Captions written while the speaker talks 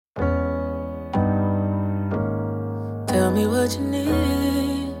Tell me what you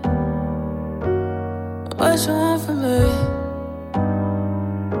need. What you want from me?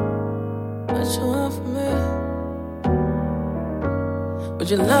 What you want from me? Would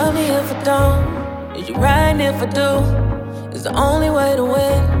you love me if I don't? Is you riding if I do? It's the only way to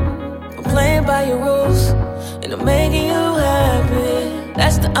win. I'm playing by your rules, and I'm making you happy.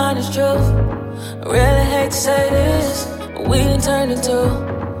 That's the honest truth. I really hate to say this, but we done turned into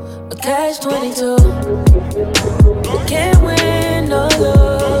a catch-22. We can't win no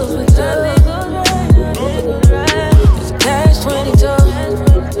lose with you. It's a catch-22.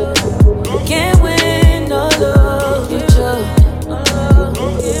 We can't win no lose with you.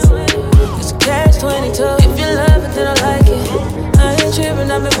 It's a catch-22. If you love it, then I like it. I ain't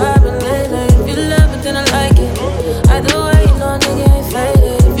tripping, I've been popping lately. If you love it, then I like it. Either way, you know a nigga ain't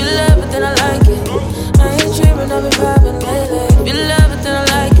faded. If you love it, then I like it. I ain't tripping, I've been popping lately. If you love it, then I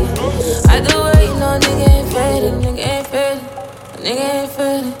like it. Either way, you know a nigga ain't faded. Nigga ain't faded. Nigga ain't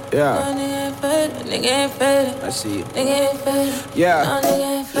faded. Yeah. No, nigga ain't faded. Nigga ain't faded. I see you. Nigga ain't faded. Yeah. No,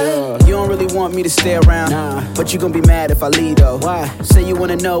 nigga ain't faded. Yeah. You don't really want me to stay around, but you gon' be mad if I leave though. Why? Say you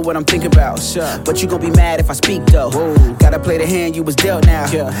wanna know what I'm thinking about, sure. But you gon' be mad if I speak though. Whoa. Gotta play the hand you was dealt now.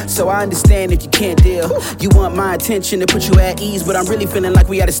 Yeah. So I understand if you can't deal. You want my attention to put you at ease, but I'm really feeling like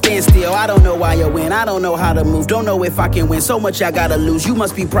we at a standstill. I don't know why you win. I don't know how to move. Don't know if I can win. So much I gotta lose. You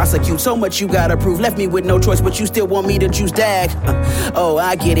must be prosecute. So much you gotta prove. Left me with no choice, but you still want me to choose dag. Oh,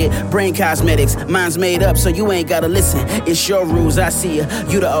 I get it. Brain cosmetics. Mine's made up, so you ain't gotta listen. It's your rules. I see ya.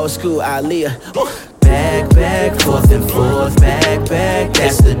 You the old school Aaliyah. Back, forth and forth, back.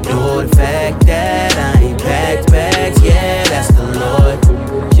 That's the door. The fact that I ain't packed bags, yeah, that's the Lord.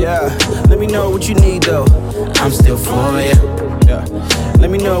 Yeah, let me know what you need though. I'm still for ya. Yeah, let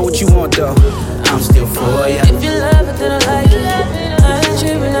me know what you want though. I'm still for ya. If you love it, then I like it. I ain't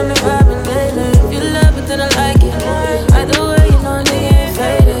tripping, I've been popping lately. If you love it, then I like it. Either way, you know a nigga ain't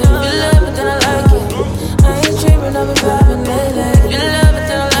faded. If you love it, then I like it. I ain't tripping, I've been popping lately. If you love it,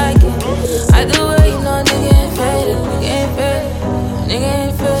 then I like it. Either way, you know a nigga ain't faded. Nigga ain't faded. Nigga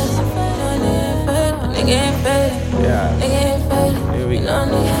ain't faded. Nigga ain't faded. Yeah. Nigga ain't faded. Here we You go. know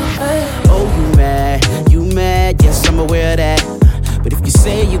nigga ain't faded. Oh, you mad, yes, I'm aware of that. But if you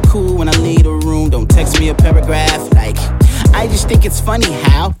say you're cool when I leave the room, don't text me a paragraph like I just think it's funny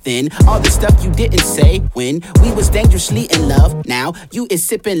how then all the stuff you didn't say when we was dangerously in love. Now you is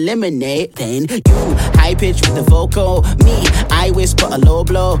sipping lemonade. Then you high pitch with the vocal. Me, I whisper a low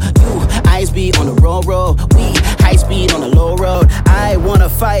blow. You eyes be on the roll. We high speed on the low road. I wanna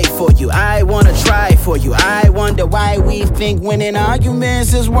fight for you. I wanna try for you. I wonder why we think winning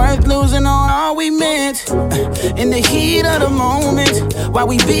arguments is worth losing on all we meant. In the heat of the moment, why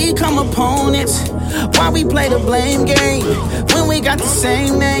we become opponents. Why we play the blame game when we got the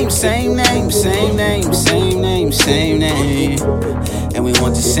same name, and we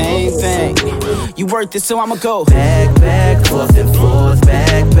want the same thing. You worth it, so I'ma go back, forth and forth,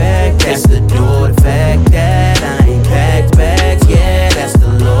 back. That's the door. The fact that I ain't packed back.